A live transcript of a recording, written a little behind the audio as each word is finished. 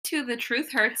to The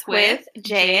Truth Hurts with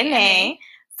J and A.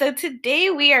 So today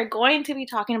we are going to be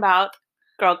talking about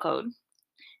girl code.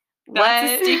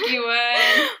 That's a sticky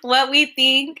one. What we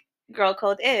think girl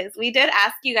code is. We did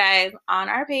ask you guys on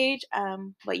our page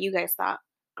what you guys thought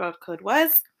girl code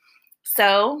was.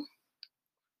 So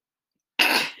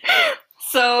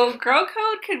girl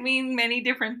code could mean many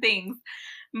different things.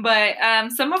 But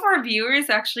some of our viewers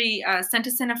actually sent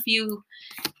us in a few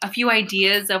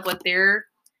ideas of what their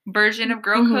version of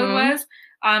girl code was.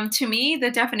 To me,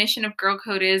 the definition of girl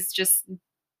code is just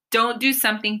don't do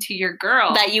something to your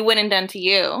girl that you wouldn't done to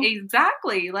you.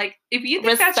 Exactly. Like if you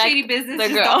think that's shady business,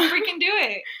 just don't freaking do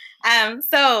it.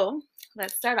 So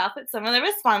let's start off with some of the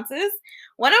responses.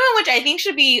 One of them, which I think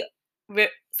should be,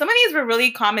 some of these were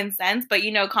really common sense, but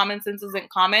common sense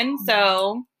isn't common.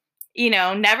 So,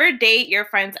 never date your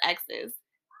friend's exes.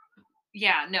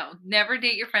 Yeah, no, never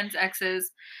date your friend's exes.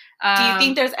 Do you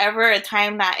think there's ever a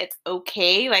time that it's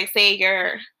okay? Like, say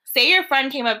your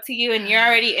friend came up to you and you're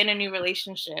already in a new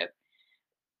relationship.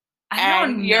 I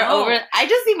don't know. You're over.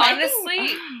 Honestly,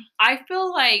 I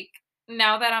feel like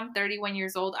now that I'm 31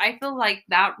 years old, I feel like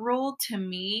that rule to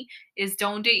me is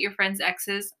don't date your friend's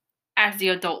exes as the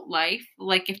adult life.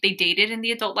 Like if they dated in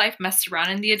the adult life, messed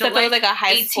around in the adult life, like a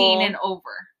high 18 school and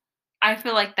over. I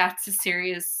feel like that's a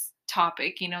serious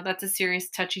topic. That's a serious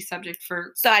touchy subject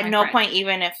for. So at no point,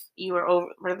 even if you were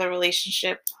over the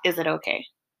relationship, is it okay?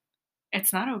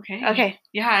 It's not okay. Okay.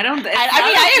 Yeah, I don't.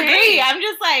 I agree. I'm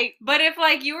just like. But if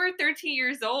like you were 13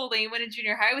 years old and you went to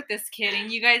junior high with this kid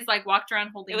and you guys like walked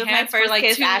around holding hands, it was my first for like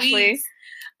kiss, 2 Ashley. Weeks.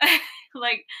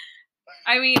 Like,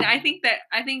 I mean, I think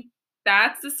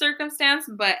that's the circumstance,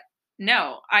 but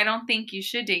no, I don't think you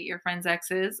should date your friend's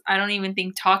exes. I don't even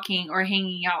think talking or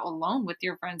hanging out alone with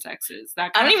your friend's exes.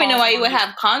 I don't even know why you would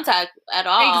have contact at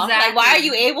all. Exactly. Like, why are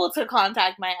you able to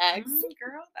contact my ex?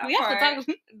 Girl, we have to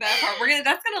talk that part.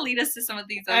 That's gonna lead us to some of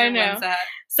these other ones.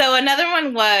 So another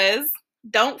one was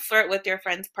don't flirt with your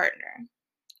friend's partner,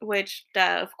 which,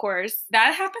 of course,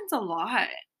 that happens a lot.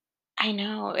 I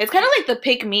know. It's kind of like the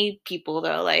pick me people,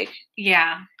 though. Like,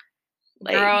 yeah.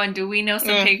 Like, girl, and do we know some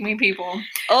pick me people?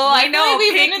 Oh, I know.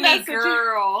 We've been in that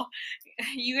girl.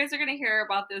 You guys are gonna hear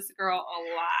about this girl a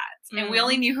lot, and we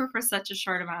only knew her for such a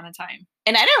short amount of time.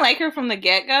 And I didn't like her from the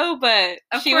get go, but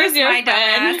she was your friend.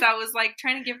 Dumbass, I was like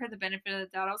trying to give her the benefit of the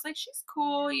doubt. I was like, she's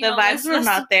cool. The vibes were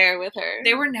not there with her.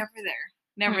 They were never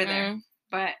there.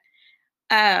 But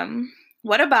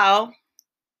what about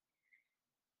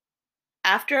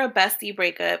after a bestie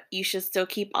breakup, you should still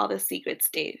keep all the secrets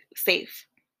safe?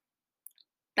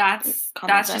 That's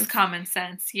just common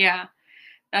sense. Yeah.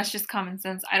 That's just common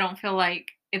sense. I don't feel like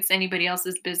it's anybody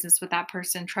else's business what that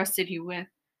person trusted you with.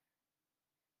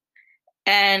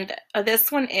 And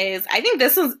this one is, I think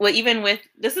this isn't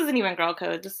even girl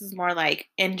code. This is more like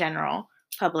in general,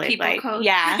 public. People code.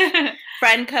 Yeah.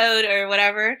 Friend code or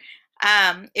whatever.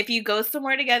 If you go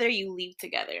somewhere together, you leave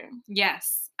together.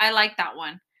 Yes. I like that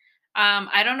one.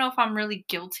 I don't know if I'm really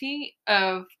guilty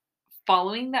of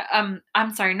following that.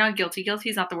 I'm sorry, not guilty.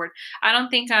 Guilty is not the word. I don't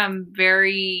think I'm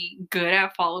very good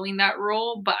at following that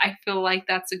rule, but I feel like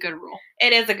that's a good rule.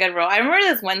 It is a good rule. I remember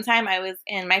this one time I was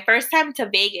in my first time to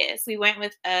Vegas. We went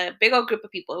with a big old group of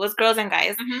people. It was girls and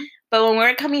guys. But when we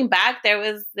were coming back, there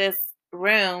was this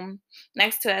room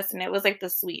next to us, and it was like the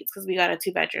suites because we got a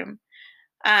 2-bedroom.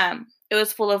 It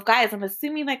was full of guys. I'm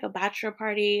assuming like a bachelor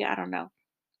party. I don't know.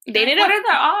 What are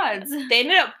the odds? They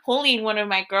ended up pulling one of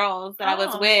my girls that I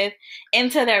was with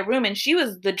into their room, and she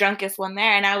was the drunkest one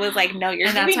there. And I was like, "No,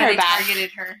 you're giving her back."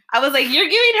 Targeted her. I was like, "You're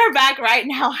giving her back right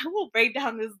now. I will break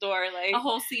down this door." Like a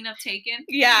whole scene of Taken.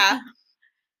 Yeah.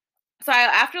 So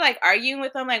after like arguing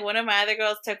with them, like one of my other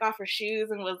girls took off her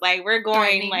shoes and was like, "We're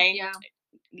going." Like,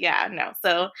 yeah, no.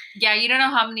 So yeah, you don't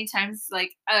know how many times like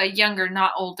younger,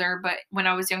 not older, but when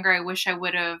I was younger, I wish I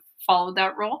would have followed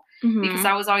that rule because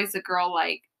I was always the girl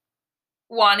like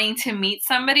wanting to meet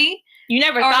somebody. You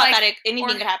never thought that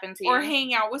anything could happen to you. Or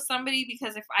hang out with somebody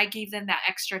because if I gave them that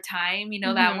extra time,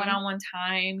 that one-on-one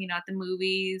time, at the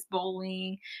movies,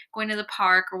 bowling, going to the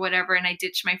park or whatever, and I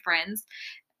ditched my friends.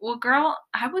 Well, girl,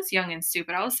 I was young and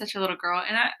stupid. I was such a little girl,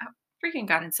 and I freaking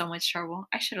got in so much trouble.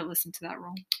 I should have listened to that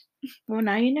rule. Well,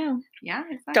 now you know. Yeah,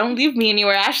 exactly. Don't leave me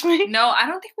anywhere, Ashley. No, I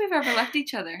don't think we've ever left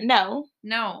each other. No,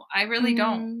 I really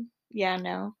don't. Yeah,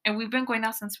 no. And we've been going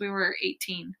out since we were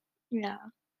 18. Yeah.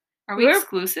 Are we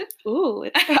exclusive? Ooh. Are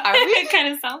we? It kind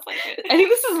of sounds like it. I think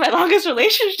this is my longest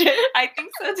relationship. I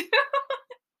think so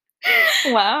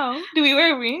too. Wow. Do we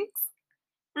wear rings?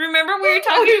 Remember we were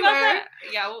talking about that?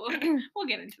 Yeah, we'll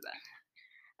get into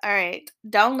that. All right.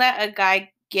 Don't let a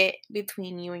guy get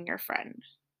between you and your friend.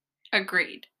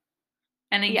 Agreed.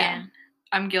 And again,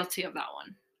 I'm guilty of that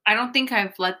one. I don't think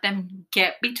I've let them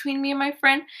get between me and my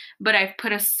friend, but I've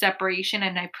put a separation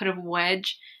and I put a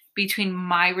wedge between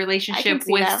my relationship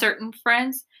with certain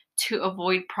friends to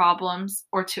avoid problems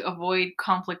or to avoid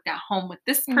conflict at home with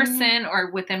this person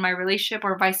or within my relationship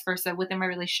or vice versa within my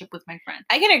relationship with my friend.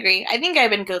 I can agree. I think I've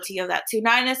been guilty of that too.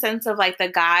 Not in a sense of like the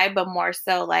guy, but more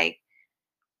so like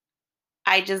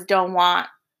I just don't want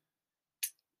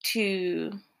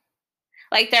to,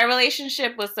 like, their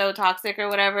relationship was so toxic or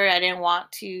whatever. I didn't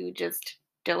want to just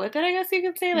deal with it, I guess you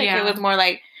could say. Like, it was more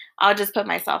like, I'll just put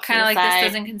myself kind of like side.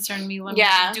 This doesn't concern me. Let me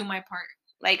just do my part.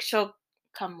 Like, she'll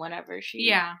come whenever she.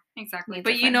 Yeah, exactly.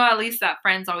 But you know, at least that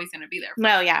friend's always going to be there.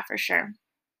 No, yeah, for sure.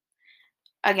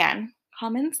 Again,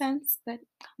 common sense, but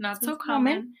not so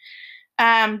common.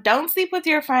 Don't sleep with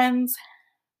your friends,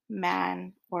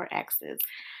 man, or exes.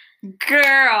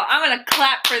 Girl, I'm going to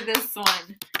clap for this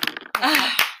one.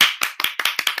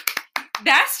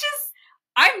 That's just,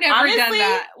 I've never done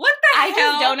that. What the hell? I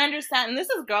just don't understand. And this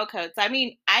is girl code. So, I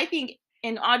mean, I think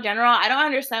in all general, I don't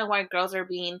understand why girls are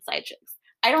being side chicks.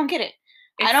 I don't get it.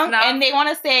 And they want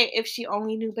to say, if she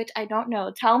only knew, bitch, I don't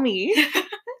know. Tell me.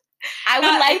 I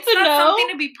would like to know. It's not something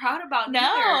to be proud about.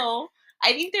 No.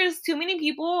 I think there's too many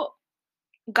people,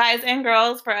 guys and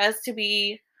girls, for us to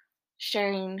be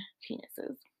sharing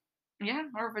penises. Yeah,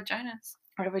 or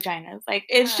vaginas. Like,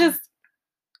 it's just,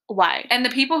 why? And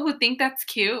the people who think that's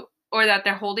cute or that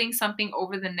they're holding something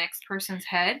over the next person's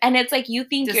head. And it's like, you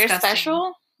think you're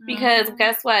special? Because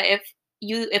guess what? If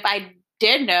I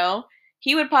did know,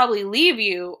 he would probably leave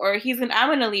you, or I'm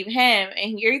going to leave him,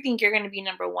 and you think you're going to be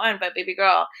number one. But baby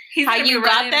girl, how you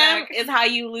got them is how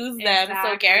you lose them.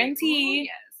 So guarantee. Ooh,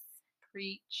 yes.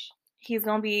 Preach. He's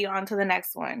going to be on to the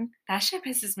next one. That shit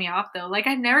pisses me off, though. Like,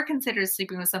 I never considered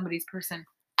sleeping with somebody's person.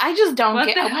 I just don't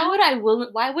get.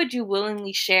 Why would you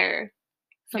willingly share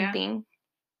something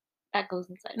that goes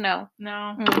inside? No.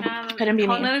 Couldn't be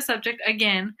me. Another subject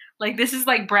again. Like, this is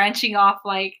like branching off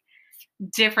like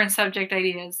different subject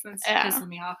ideas. That's pissing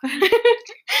me off.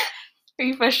 Are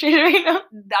you frustrated right now?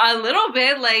 A little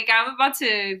bit. Like, I'm about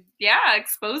to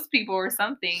expose people or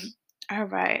something. All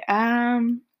right.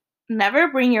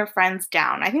 Never bring your friends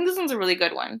down. I think this one's a really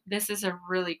good one. This is a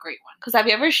really great one. Because have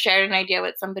you ever shared an idea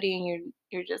with somebody and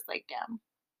you're just like, damn,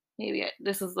 maybe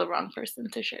this is the wrong person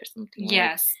to share something with?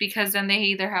 Yes, because then they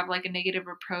either have like a negative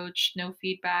approach, no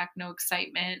feedback, no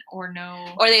excitement, or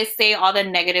they say all the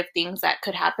negative things that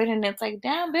could happen, and it's like,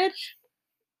 damn, bitch.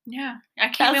 Yeah,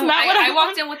 I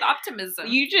walked in with optimism.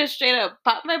 You just straight up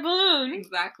popped my balloon.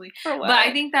 Exactly. For what? But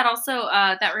I think that also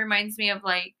that reminds me of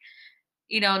like,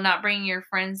 you know, not bringing your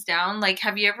friends down. Like,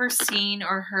 have you ever seen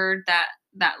or heard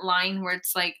that line where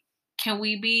it's like, can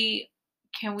we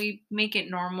make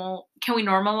it normal? Can we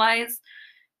normalize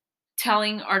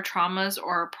telling our traumas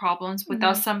or our problems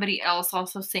without somebody else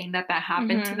also saying that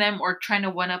happened to them or trying to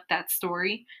one up that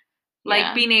story?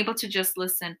 Like, being able to just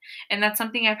listen. And that's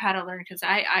something I've had to learn because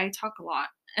I talk a lot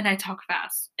and I talk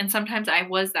fast. And sometimes I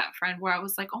was that friend where I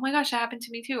was like, oh my gosh, that happened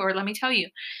to me too. Or let me tell you.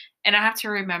 And I have to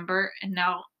remember, and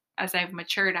now as I've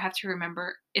matured, I have to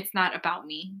remember it's not about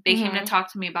me. They came to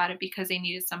talk to me about it because they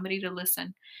needed somebody to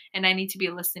listen. And I need to be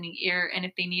a listening ear. And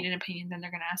if they need an opinion, then they're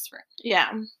going to ask for it. Yeah.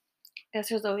 I guess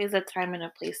there's always a time and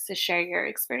a place to share your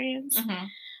experience.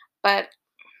 But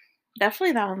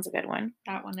definitely that one's a good one.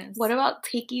 That one is. What about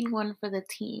taking one for the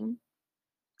team?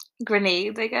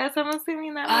 Grenades, I guess I'm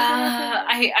assuming that.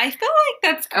 I feel like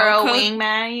that's girl code.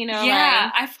 Wingman, you know.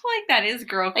 Yeah, I feel like that is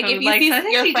girl code. Like if you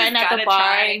see your friend at the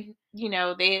bar, and, you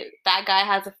know, that guy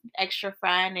has an extra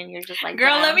friend, and you're just like,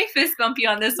 girl, let me fist bump you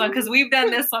on this one because we've done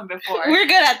this one before. We're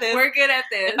good at this.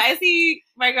 If I see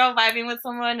my girl vibing with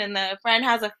someone and the friend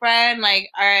has a friend, like,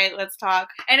 all right, let's talk.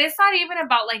 And it's not even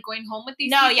about like going home with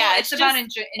these people. Yeah, it's about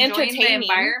enjoying the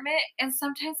environment. And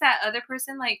sometimes that other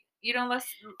person, like, you don't listen.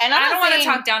 And I don't want to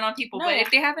talk down on people, but if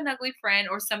they have an ugly friend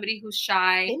or somebody who's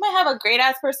shy, they might have a great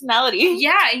ass personality.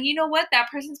 Yeah, and you know what?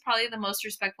 That person's probably the most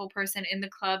respectful person in the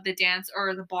club, the dance,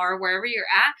 or the bar, wherever you're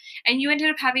at. And you ended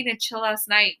up having a chill ass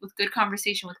night with good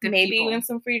conversation with good people. Maybe even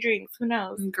some free drinks. Who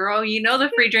knows? Girl, you know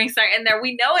the free drinks are in there.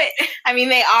 We know it. I mean,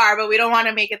 they are, but we don't want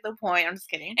to make it the point. I'm just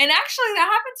kidding. And actually, that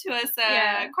happened to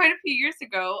us quite a few years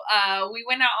ago. We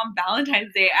went out on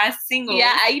Valentine's Day as singles.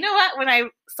 Yeah, you know what? When I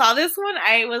saw this one,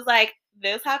 I was like,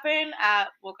 this happened at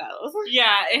Bocados.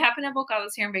 Yeah, it happened at Bocados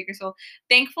here in Bakersfield.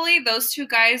 Thankfully, those two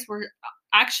guys were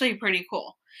actually pretty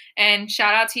cool. And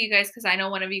shout out to you guys because I know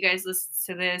one of you guys listens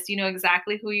to this. You know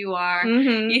exactly who you are.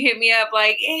 You hit me up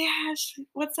like, hey, Ash,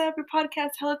 what's up? Your podcast,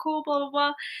 hella cool, blah,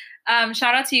 blah, blah.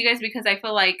 Shout out to you guys because I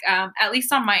feel like, at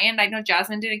least on my end, I know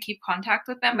Jasmine didn't keep contact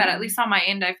with them, but at least on my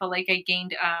end, I feel like I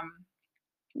gained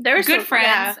They're good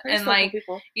friends, and like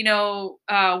you know,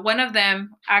 one of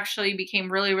them actually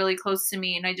became really, really close to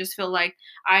me, and I just feel like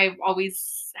I've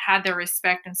always had their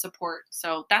respect and support.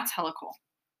 So that's hella cool.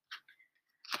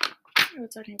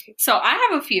 So I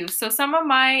have a few. So some of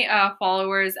my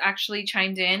followers actually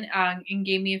chimed in and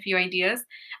gave me a few ideas.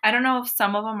 I don't know if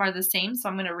some of them are the same, so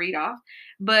I'm going to read off.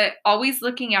 But always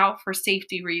looking out for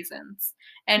safety reasons,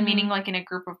 and meaning like in a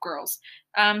group of girls.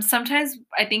 Sometimes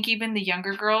I think even the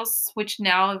younger girls, which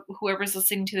now whoever's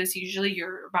listening to this, usually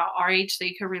you're about our age,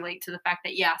 they could relate to the fact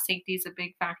that safety is a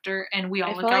big factor, and we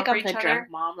all look out for each other. I feel like I'm the drunk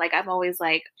mom. Like I'm always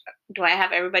like, do I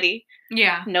have everybody?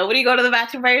 Yeah. Nobody go to the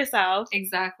bathroom by yourself.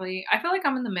 Exactly. I feel like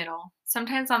I'm in the middle.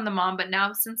 Sometimes I'm the mom, but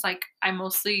now since like I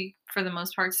mostly, for the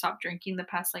most part, stopped drinking the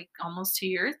past like almost 2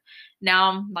 years, now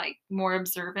I'm like more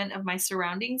observant of my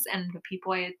surroundings and the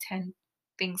people I attend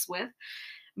things with.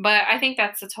 But I think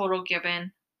that's a total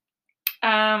given.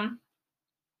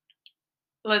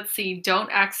 Let's see. Don't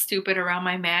act stupid around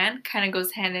my man. Kind of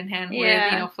goes hand in hand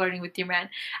with, flirting with your man.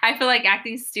 I feel like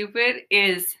acting stupid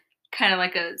is kind of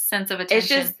like a sense of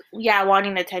attention. It's just,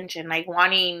 wanting attention, like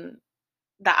wanting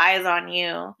the eyes on you.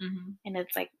 Mm-hmm. And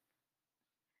it's like,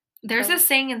 there's a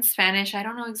saying in Spanish. I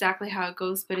don't know exactly how it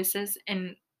goes, but it says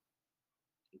en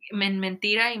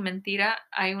mentira y mentira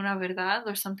hay una verdad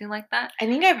or something like that. I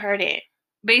think I've heard it.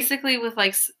 Basically with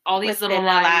like all these little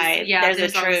lies. Yeah,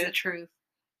 there's always a truth.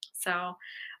 So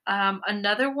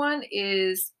another one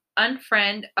is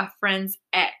unfriend a friend's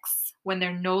ex when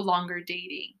they're no longer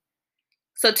dating.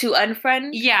 So to unfriend?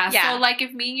 Yeah. So like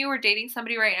if me and you were dating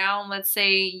somebody right now, and let's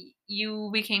say you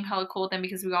became hella cool with them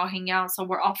because we all hang out, so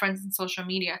we're all friends in social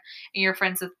media, and you're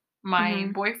friends with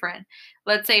my boyfriend.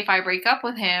 Let's say if I break up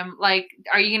with him, like,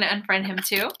 are you gonna unfriend him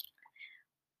too?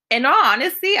 In all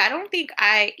honesty, I don't think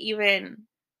I even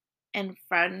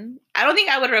unfriend. I don't think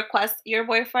I would request your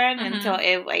boyfriend until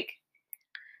it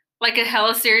like a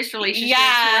hella serious relationship.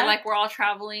 Where like we're all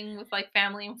traveling with like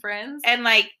family and friends, and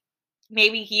like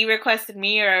maybe he requested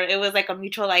me, or it was like a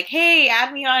mutual like, hey,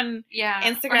 add me on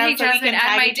Instagram so we can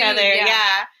tag each other.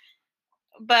 Yeah.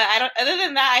 But I don't. Other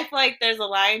than that, I feel like there's a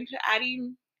line to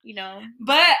adding.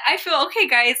 But I feel, okay,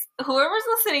 guys, whoever's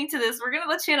listening to this, we're going to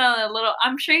let you in on a little,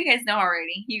 I'm sure you guys know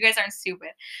already. You guys aren't stupid.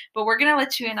 But we're going to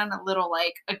let you in on a little,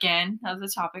 like, again, as the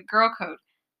topic, girl code.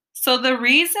 So the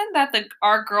reason that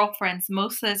our girlfriends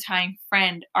most of the time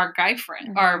friend our guy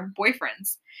friend, our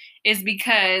boyfriends, is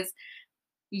because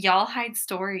y'all hide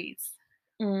stories.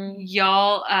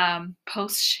 Y'all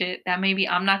post shit that maybe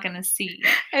I'm not gonna see.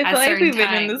 I feel like we've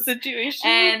been in this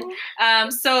situation.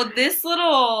 And so this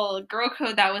little girl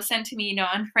code that was sent to me,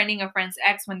 unfriending a friend's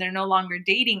ex when they're no longer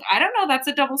dating, I don't know, that's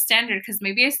a double standard, because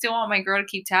maybe I still want my girl to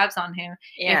keep tabs on him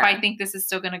if I think this is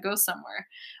still gonna go somewhere.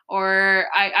 Or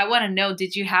I want to know,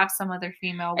 did you have some other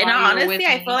female while you were with me?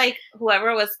 I feel like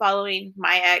whoever was following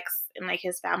my ex and like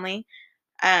his family,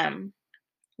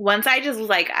 once I just was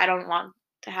like, I don't want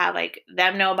to have like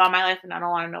them know about my life, and I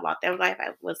don't want to know about their life. I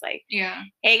was like,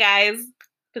 hey guys,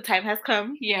 the time has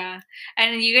come. Yeah.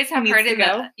 And you guys have heard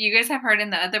in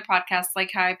the other podcasts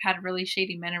like how I've had really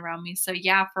shady men around me. So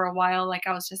for a while, like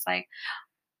I was just like,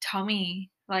 tell me,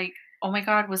 like, oh my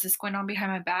God, was this going on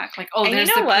behind my back? Like, oh, and there's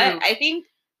the proof. I think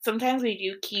sometimes we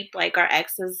do keep like our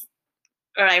exes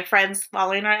or our friends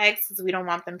following our exes. We don't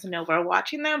want them to know we're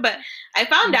watching them. But I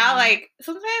found out like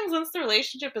sometimes once the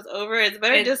relationship is over, it's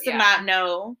better just to not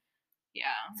know. Yeah.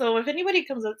 So if anybody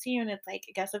comes up to you and it's like,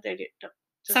 I guess if they're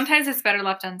sometimes it's better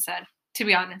left unsaid, to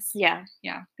be honest. Yeah.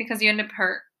 Yeah. Because you end up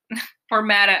hurt or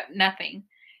mad at nothing.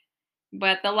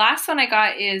 But the last one I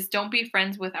got is don't be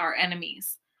friends with our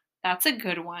enemies. That's a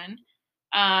good one.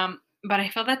 But I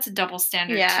feel that's a double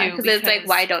standard too. Because it's like,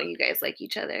 why don't you guys like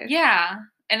each other? Yeah.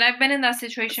 And I've been in that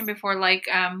situation before. Like,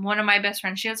 one of my best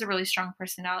friends, she has a really strong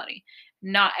personality.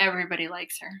 Not everybody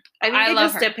likes her. I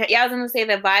love her. I was going to say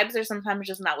the vibes are sometimes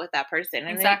just not with that person.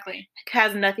 And exactly. It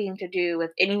has nothing to do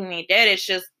with anything they did. It's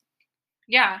just.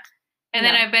 Yeah. And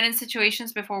then I've been in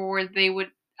situations before where they would,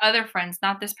 other friends,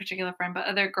 not this particular friend, but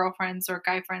other girlfriends or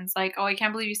guy friends, like, oh, I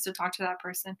can't believe you still talk to that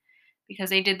person because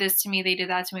they did this to me, they did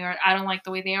that to me, or I don't like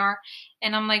the way they are.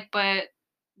 And I'm like, but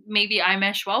maybe I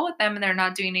mesh well with them and they're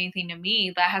not doing anything to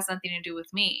me. That has nothing to do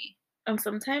with me. And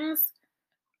sometimes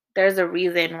there's a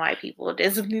reason why people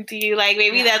did something to you. Like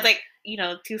maybe that's like,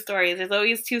 two stories. There's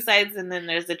always two sides and then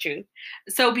there's the truth.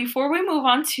 So before we move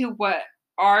on to what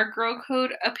our girl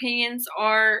code opinions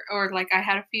are, or like I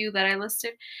had a few that I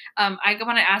listed, I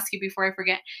want to ask you before I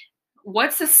forget,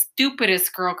 what's the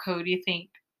stupidest girl code you think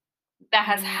that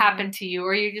has happened to you?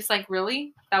 Or you're just like,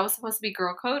 really? That was supposed to be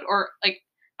girl code? Or like,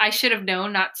 I should have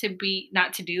known not to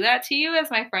do that to you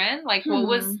as my friend. Like, what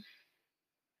was?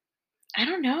 I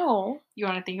don't know. You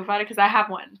want to think about it? Because I have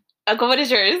one. Okay, what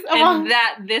is yours? And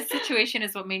this situation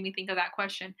is what made me think of that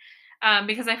question.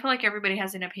 Because I feel like everybody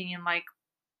has an opinion like,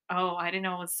 oh, I didn't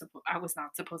know I was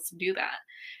not supposed to do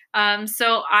that.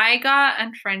 So I got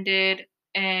unfriended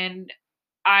and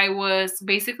I was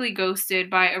basically ghosted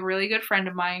by a really good friend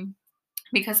of mine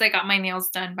because I got my nails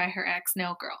done by her ex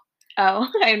nail girl.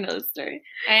 Oh, I know the story.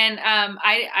 And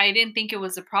I didn't think it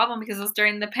was a problem because it was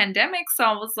during the pandemic. So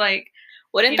I was like,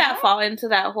 wouldn't that fall into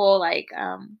that whole like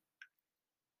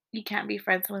you can't be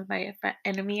friends with my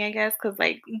enemy, I guess, because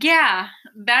like yeah,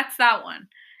 that's that one.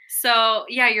 So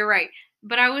yeah, you're right.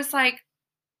 But I was like,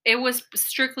 it was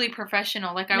strictly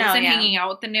professional. Like I wasn't hanging out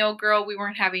with the nail girl. We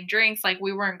weren't having drinks. Like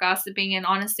we weren't gossiping. And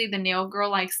honestly, the nail girl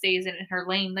like stays in her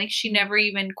lane. Like she never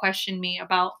even questioned me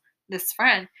about this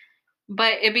friend.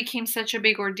 But it became such a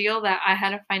big ordeal that I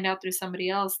had to find out through somebody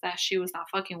else that she was not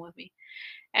fucking with me.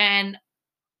 And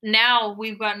now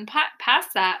we've gotten past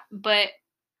that. But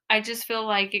I just feel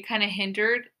like it kind of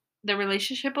hindered the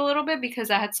relationship a little bit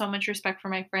because I had so much respect for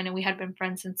my friend and we had been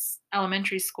friends since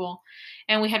elementary school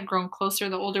and we had grown closer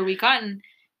the older we gotten.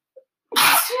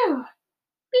 Bless you.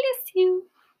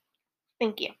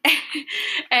 Thank you.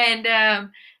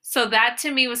 And so that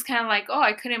to me was kind of like, oh,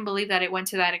 I couldn't believe that it went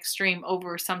to that extreme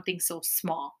over something so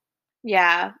small.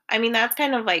 Yeah. I mean, that's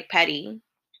kind of like petty,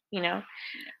 you know?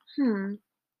 Yeah.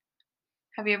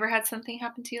 Have you ever had something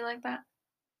happen to you like that?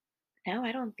 No,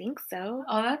 I don't think so.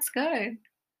 Oh, that's good.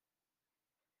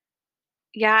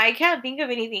 Yeah, I can't think of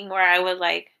anything where I would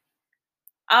like,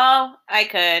 oh, I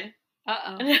could.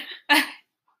 Uh-oh.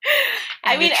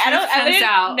 I mean, I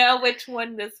wouldn't know which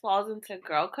one this falls into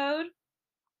girl code.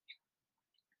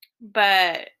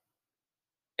 But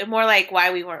more like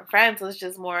why we weren't friends was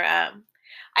just more,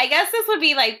 I guess this would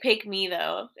be like pick me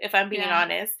though, if I'm being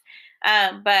honest.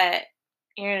 But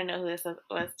you're gonna know who this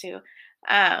was too.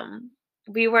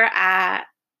 We were at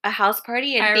a house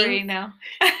party and already know.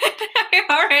 I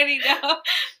already know.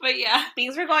 But yeah.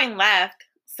 Things were going left.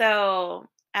 So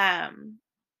I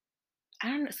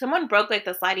don't know. Someone broke like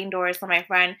the sliding door, so my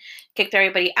friend kicked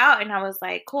everybody out, and I was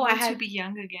like, "Cool." I had to be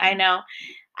young again. I know.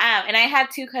 And I had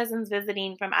 2 cousins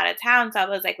visiting from out of town, so I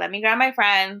was like, "Let me grab my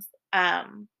friends, or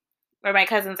my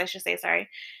cousins, I should say, sorry,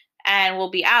 and we'll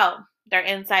be out." They're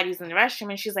inside using the restroom,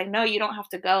 and she's like, "No, you don't have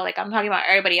to go." Like I'm talking about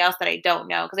everybody else that I don't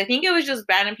know, because I think it was just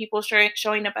random people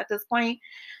showing up at this point.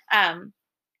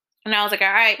 And I was like,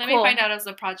 "All right, Let me find out it was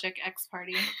a Project X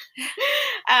party."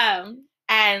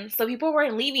 And so people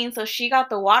weren't leaving, so she got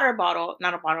the water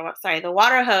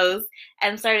hose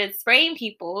and started spraying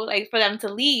people, like, for them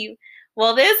to leave.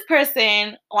 Well, this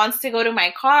person wants to go to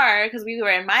my car because we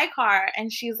were in my car,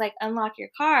 and she's like, "Unlock your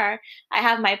car. I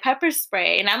have my pepper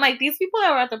spray." And I'm like, these people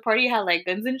that were at the party had, like,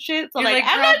 guns and shit. So, I'm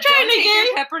not trying to get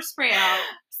your pepper spray out.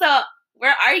 So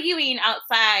we're arguing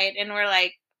outside, and we're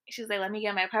like, she's like, "Let me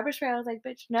get my pepper spray." I was like,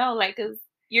 "Bitch, no, like, because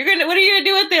what are you gonna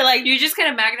do with it? Like, you're just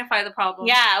gonna magnify the problem."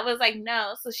 Yeah, I was like,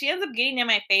 no. So she ends up getting in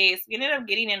my face. We ended up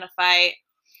getting in a fight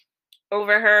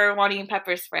over her wanting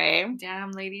pepper spray.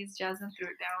 Damn, ladies, Jasmine threw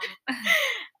it down.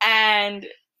 And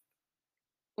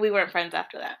we weren't friends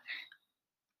after that.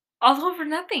 All over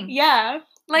nothing. Yeah.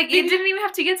 Like, it didn't even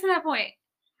have to get to that point.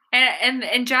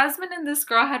 And Jasmine and this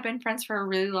girl had been friends for a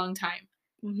really long time.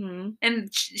 Mm-hmm.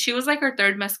 And she was like our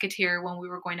third musketeer when we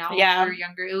were going out when we were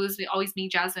younger. It was always me,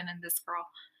 Jasmine, and this girl.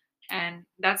 And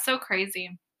that's so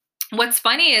crazy. What's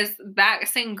funny is that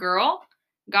same girl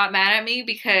got mad at me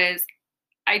because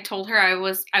I told her I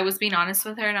was being honest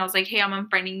with her, and I was like, "Hey, I'm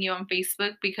unfriending you on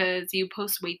Facebook because you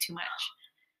post way too much."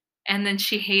 And then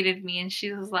she hated me, and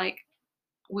she was like,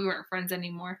 we weren't friends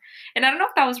anymore. And I don't know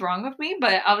if that was wrong of me,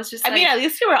 but I was just I mean, at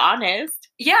least you were honest.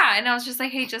 Yeah, and I was just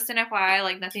like, "Hey, just an FYI,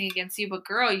 like, nothing against you, but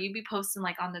girl, you be posting,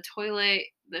 like, on the toilet,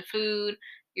 the food,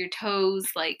 your toes,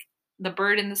 like, the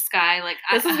bird in the sky." Like,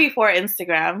 this was before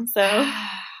Instagram, so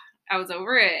I was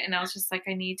over it, and I was just like,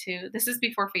 I need to. This is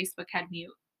before Facebook had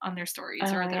mute on their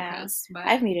stories or their posts. But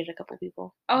I've muted a couple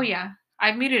people. Oh yeah,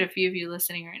 I've muted a few of you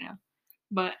listening right now,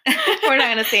 but we're not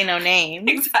gonna say no names.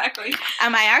 Exactly.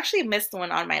 I actually missed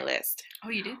one on my list. Oh,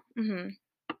 you did? Mm-hmm.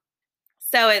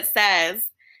 So it says,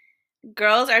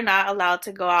 girls are not allowed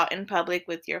to go out in public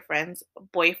with your friend's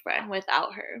boyfriend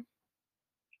without her.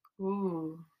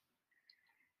 Ooh.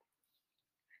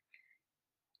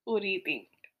 What do you think?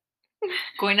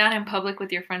 Going out in public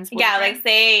with your friend's boyfriend? Yeah, like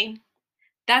say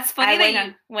that's funny that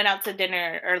you went out to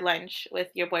dinner or lunch with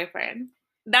your boyfriend.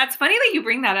 That's funny that you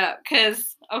bring that up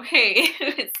because, okay,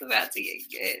 it's about to get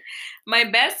good. My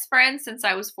best friend since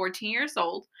I was 14 years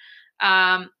old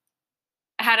had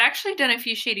actually done a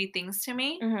few shady things to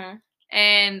me. Mm-hmm.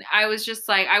 And I was just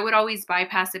like, I would always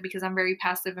bypass it because I'm very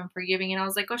passive and forgiving. And I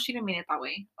was like, oh, she didn't mean it that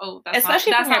way. Oh, that's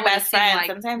especially not, from your best friend. Like.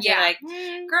 Sometimes you're like,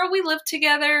 girl, we lived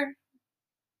together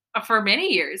for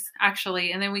many years,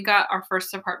 actually. And then we got our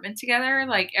first apartment together,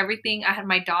 like everything. I had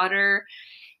my daughter,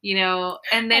 you know,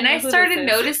 and then I started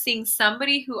noticing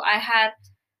somebody who I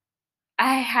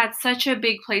had such a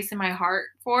big place in my heart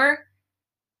for.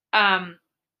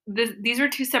 These were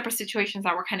two separate situations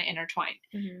that were kind of intertwined.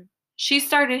 Mm-hmm. She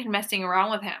started messing around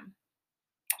with him.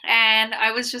 And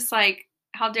I was just like,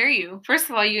 how dare you? First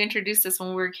of all, you introduced us when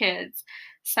we were kids.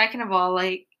 Second of all,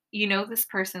 like, you know, this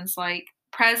person's like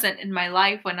present in my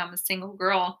life when I'm a single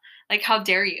girl. Like, how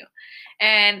dare you?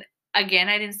 And again,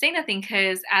 I didn't say nothing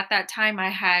because at that time I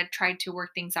had tried to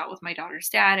work things out with my daughter's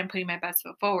dad and putting my best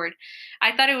foot forward.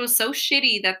 I thought it was so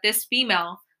shitty that this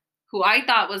female, who I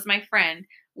thought was my friend,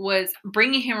 was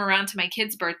bringing him around to my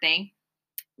kid's birthday,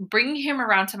 bringing him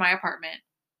around to my apartment,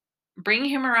 bringing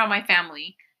him around my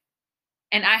family.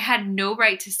 And I had no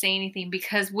right to say anything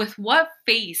because with what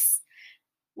face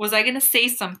was I going to say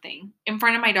something in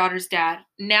front of my daughter's dad,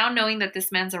 now knowing that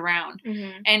this man's around?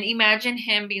 Mm-hmm. And imagine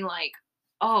him being like,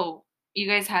 oh, you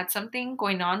guys had something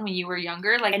going on when you were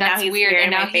younger? Like, and that's weird.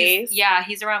 And now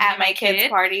he's around at my kid's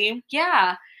party.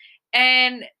 Yeah.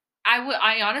 And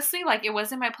I honestly, like, it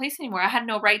wasn't my place anymore. I had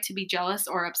no right to be jealous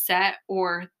or upset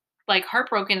or, like,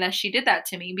 heartbroken that she did that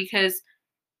to me because,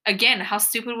 again, how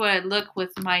stupid would I look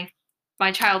with my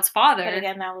child's father? But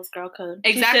again, that was girl code.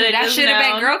 Exactly. That should have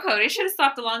been girl code. It should have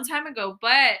stopped a long time ago,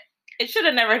 but it should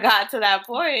have never got to that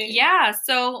point. Yeah.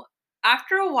 So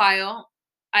after a while,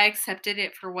 I accepted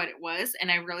it for what it was and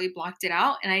I really blocked it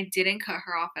out and I didn't cut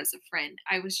her off as a friend.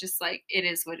 I was just like, it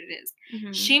is what it is.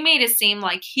 Mm-hmm. She made it seem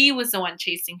like he was the one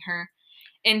chasing her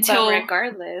until. But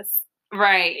regardless.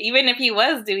 Right. Even if he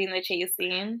was doing the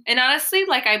chasing. And honestly,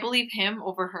 like, I believe him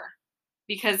over her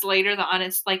because later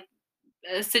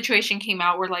a situation came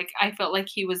out where, like, I felt like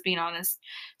he was being honest.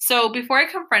 So before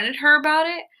I confronted her about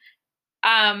it,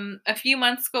 a few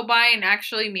months go by and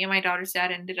actually me and my daughter's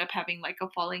dad ended up having like a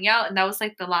falling out. And that was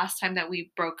like the last time that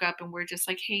we broke up and we're just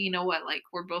like, hey, you know what? Like,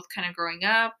 we're both kind of growing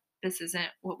up. This isn't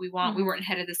what we want. Mm-hmm. We weren't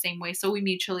headed the same way. So we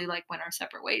mutually like went our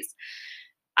separate ways.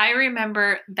 I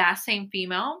remember that same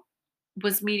female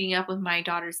was meeting up with my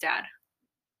daughter's dad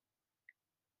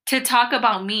to talk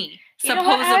about me. You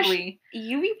supposedly.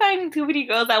 You be finding too many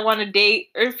girls that want to date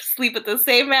or sleep with the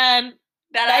same man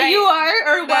that you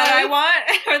are or that I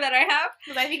want or that I have.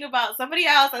 Because I think about somebody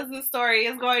else as this story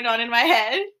is going on in my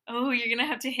head. Oh, you're going to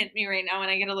have to hint me right now when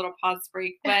I get a little pause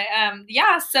break. But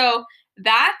yeah, so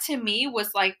that to me was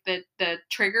like the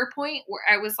trigger point where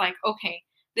I was like, okay,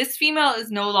 this female is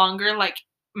no longer like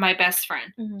my best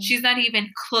friend. Mm-hmm. She's not even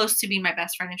close to being my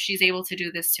best friend if she's able to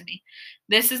do this to me.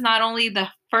 This is not only the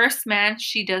first man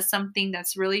she does something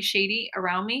that's really shady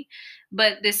around me,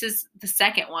 but this is the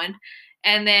second one.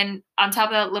 And then on top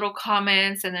of that, little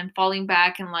comments and then falling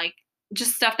back and like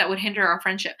just stuff that would hinder our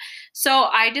friendship. So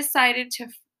I decided to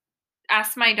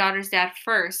ask my daughter's dad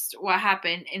first what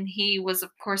happened. And he was, of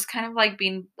course, kind of like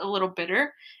being a little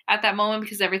bitter at that moment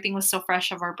because everything was so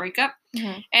fresh of our breakup.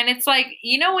 Mm-hmm. And it's like,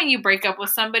 you know, when you break up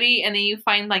with somebody and then you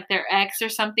find like their ex or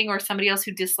something or somebody else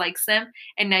who dislikes them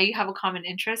and now you have a common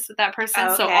interest with that person.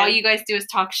 Okay. So all you guys do is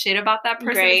talk shit about that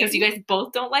person because you guys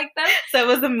both don't like them. So it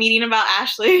was a meeting about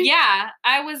Ashley. Yeah.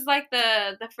 I was like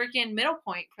the freaking middle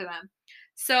point for them.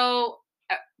 So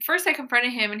first I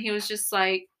confronted him and he was just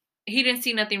like, he didn't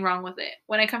see nothing wrong with it.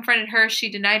 When I confronted her, she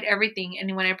denied everything.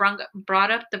 And when I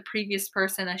brought up the previous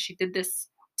person that she did this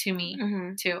to me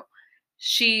mm-hmm. to,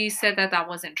 she said that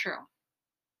wasn't true.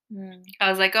 Mm.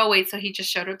 I was like, oh, wait, so he just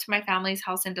showed up to my family's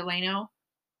house in Delano?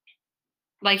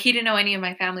 Like, he didn't know any of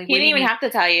my family. He didn't even have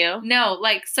to tell you. No,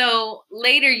 like, so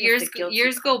later years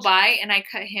go by and I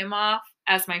cut him off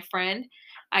as my friend.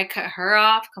 I cut her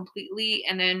off completely.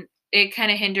 And then it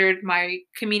kind of hindered my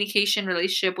communication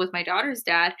relationship with my daughter's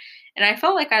dad. And I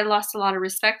felt like I lost a lot of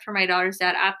respect for my daughter's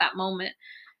dad at that moment.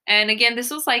 And again,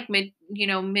 this was like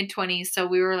mid-20s. So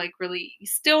we were like really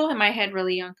still in my head,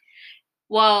 really young.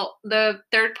 Well, the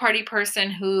third party person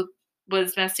who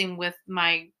was messing with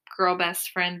my girl best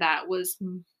friend, that was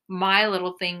my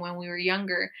little thing when we were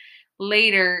younger,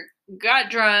 later got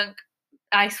drunk.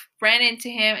 I ran into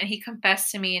him and he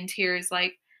confessed to me in tears,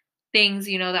 like things,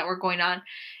 that were going on.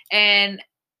 And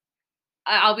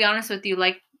I'll be honest with you,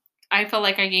 like, I felt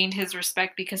like I gained his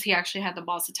respect because he actually had the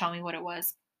balls to tell me what it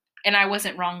was. And I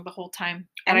wasn't wrong the whole time.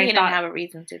 And he didn't have a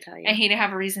reason to tell you. And he didn't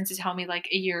have a reason to tell me like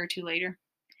a year or two later.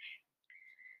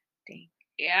 Dang.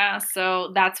 Yeah,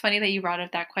 so that's funny that you brought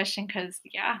up that question because,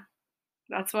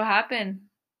 that's what happened.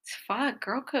 Fuck,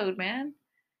 girl code, man.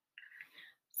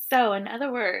 So, in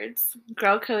other words,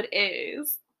 girl code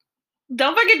is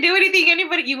don't fucking do anything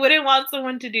anybody you wouldn't want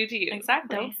someone to do to you.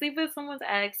 Exactly. Don't sleep with someone's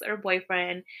ex or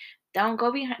boyfriend. Don't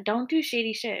go behind. Don't do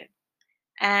shady shit.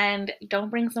 And don't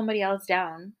bring somebody else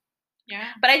down. Yeah.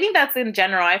 But I think that's in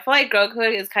general. I feel like girl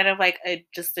code is kind of like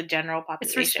just a general population.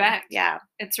 It's respect. Yeah.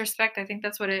 It's respect. I think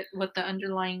that's what the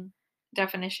underlying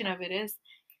definition of it is.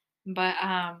 But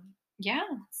yeah.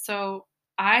 So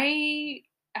I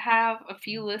have a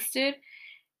few listed,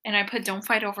 and I put don't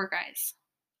fight over guys.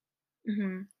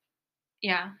 Mm-hmm.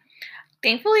 Yeah.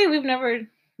 Thankfully, we've never.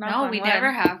 No, we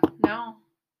never have. No.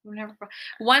 We've never.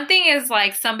 One thing is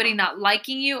like somebody not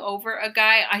liking you over a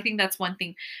guy. I think that's one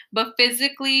thing. But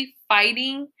physically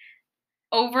fighting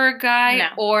over a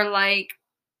guy or like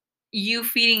you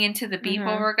feeding into the beef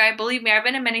over a guy. Believe me, I've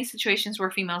been in many situations where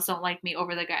females don't like me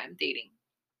over the guy I'm dating.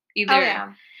 Either. Oh,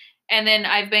 yeah. And then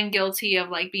I've been guilty of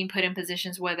like being put in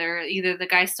positions whether either the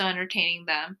guy's still entertaining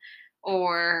them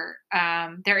or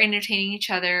they're entertaining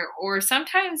each other, or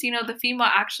sometimes, the female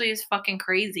actually is fucking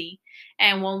crazy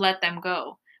and won't let them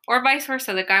go. Or vice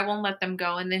versa, the guy won't let them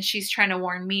go and then she's trying to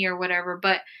warn me or whatever.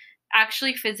 But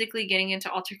actually physically getting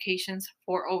into altercations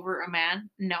over a man,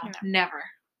 no.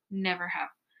 Never have.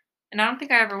 And I don't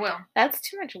think I ever will. That's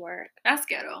too much work. That's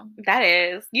ghetto. That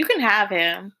is. You can have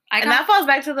him. And that falls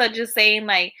back to the just saying,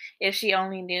 like, if she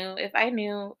only knew. If I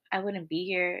knew, I wouldn't be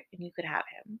here and you could have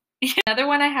him. Another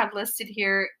one I have listed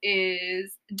here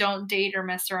is don't date or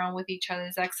mess around with each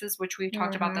other's exes, which we've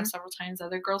talked about that several times.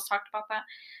 Other girls talked about that.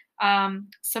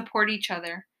 Support each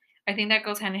other. I think that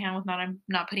goes hand in hand with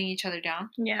not putting each other down.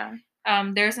 Yeah.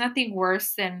 There's nothing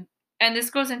worse than, and this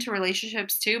goes into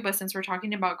relationships too, but since we're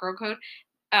talking about girl code,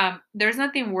 there's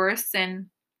nothing worse than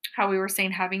how we were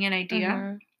saying having an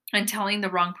idea and telling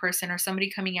the wrong person or somebody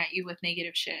coming at you with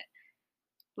negative shit.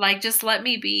 Like, just let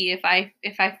me be. If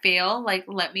I fail, like,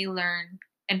 let me learn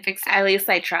and fix it. At least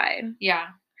I tried. Yeah.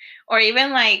 Or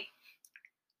even like,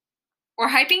 or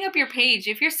hyping up your page.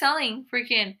 If you're selling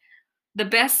freaking the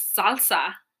best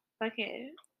salsa, okay,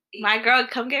 my girl,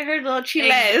 come get her little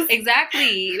chiles.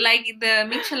 Exactly. Like the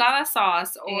michelada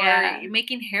sauce or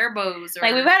making hair bows. Or,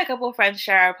 like, we've had a couple of friends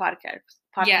share our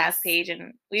podcast page,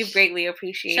 and we greatly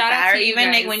appreciate that. Or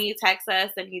even like when you text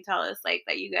us and you tell us like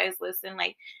that you guys listen,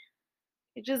 like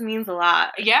it just means a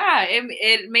lot. Yeah,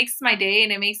 it makes my day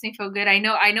and it makes me feel good. I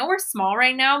know we're small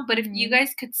right now, but if you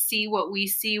guys could see what we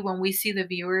see when we see the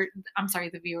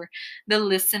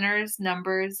listeners'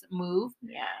 numbers move.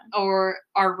 Yeah. Or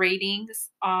our ratings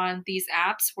on these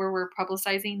apps where we're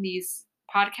publicizing these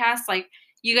podcasts, like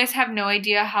you guys have no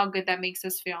idea how good that makes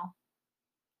us feel.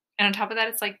 And on top of that,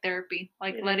 it's like therapy,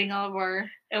 like letting all of our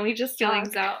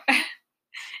feelings out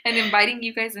and inviting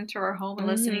you guys into our home and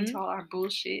listening to all our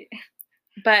bullshit.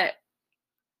 But,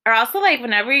 or also, like,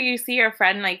 whenever you see your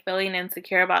friend, like, feeling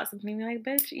insecure about something, you're like,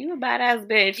 bitch, you a badass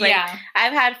bitch. Like,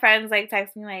 I've had friends, like,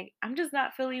 text me, like, I'm just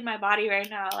not feeling my body right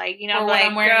now. Like,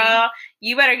 like, girl,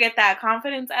 you better get that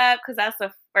confidence up because that's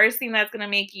the first thing that's going to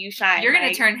make you shine. You're going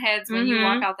to turn heads when you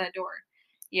walk out that door.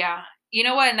 Yeah. You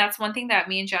know what? And that's one thing that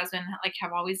me and Jasmine, like,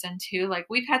 have always done, too. Like,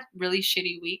 we've had really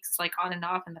shitty weeks, like, on and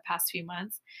off in the past few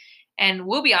months. And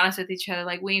we'll be honest with each other,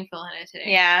 like, we ain't feeling it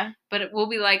today. Yeah. But we'll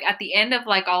be like, at the end of,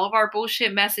 like, all of our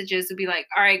bullshit messages, we'll be like,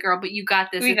 all right, girl, but you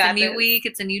got this. It's a new week.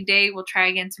 It's a new day. We'll try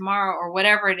again tomorrow or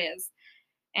whatever it is.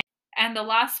 And the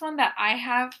last one that I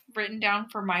have written down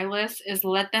for my list is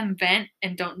let them vent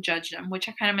and don't judge them, which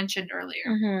I kind of mentioned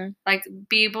earlier. Like,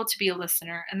 be able to be a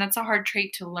listener. And that's a hard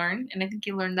trait to learn. And I think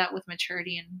you learn that with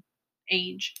maturity and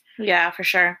age. Yeah, for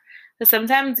sure. But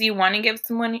sometimes you want to give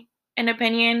someone an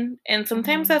opinion, and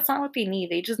sometimes that's not what they need.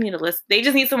 They just need to listen. They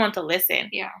just need someone to listen.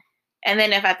 Yeah. And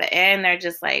then if at the end they're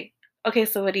just like, okay,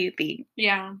 so what do you think?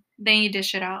 Yeah. Then you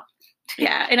dish it out.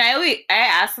 Yeah. And I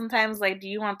ask sometimes, like, do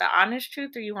you want the honest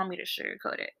truth or you want me to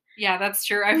sugarcoat it? Yeah, that's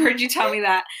true. I've heard you tell me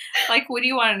that. Like, what do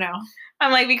you want to know?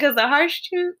 I'm like, because the harsh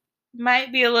truth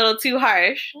might be a little too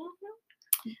harsh.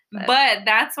 But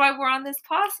that's why we're on this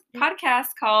podcast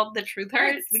called The Truth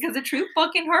Hurts, because the truth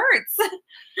fucking hurts.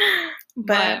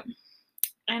 But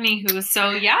anywho, so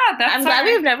yeah, I'm glad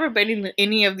we've never been in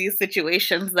any of these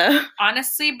situations, though.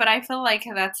 Honestly, but I feel like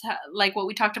that's like what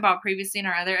we talked about previously in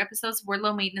our other episodes. We're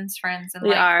low maintenance friends, and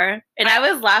we are. And I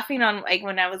was laughing on like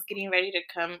when I was getting ready to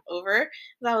come over,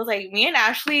 because I was like, me and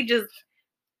Ashley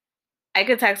I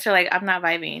could text her like, I'm not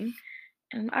vibing.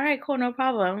 And all right, cool, no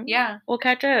problem. Yeah, we'll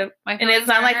catch up. And it's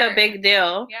not like a big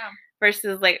deal. Yeah.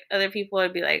 Versus like other people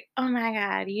would be like, oh my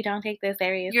god, you don't take this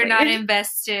seriously. You're not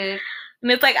invested.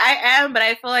 And it's like, I am, but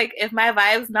I feel like if my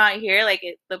vibe's not here, like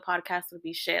the podcast would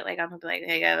be shit. Like I'm gonna be like,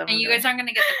 hey guys, and you guys aren't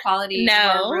gonna get the quality of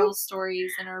our real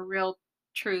stories and our real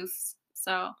truths.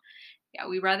 So Yeah,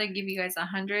 we'd rather give you guys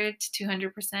 100 to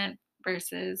 200%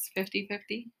 versus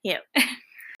 50-50. Yep.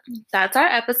 That's our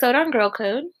episode on girl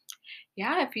code.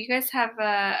 Yeah, if you guys have,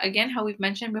 again, how we've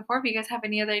mentioned before, if you guys have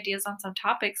any other ideas on some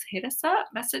topics, hit us up,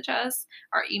 message us.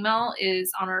 Our email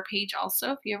is on our page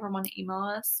also if you ever want to email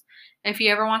us. If you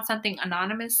ever want something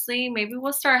anonymously, maybe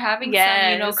we'll start having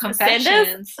some, confessions.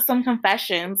 Send us some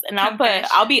confessions, and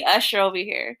I'll be Usher over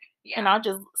here. Yeah. And I'll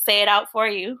just say it out for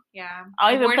you. Yeah.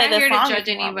 I'll even play the song. We're not here to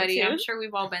judge anybody. I'm sure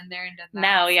we've all been there and done that.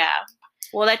 No, yeah.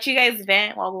 We'll let you guys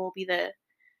vent while we'll be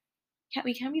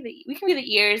we can be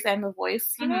the ears and the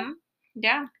voice, you know?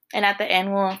 Yeah. And at the end,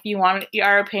 if you want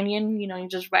our opinion, you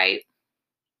just write.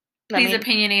 Please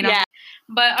opinionate on it.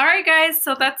 But all right, guys.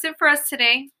 So that's it for us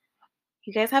today.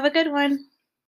 You guys have a good one.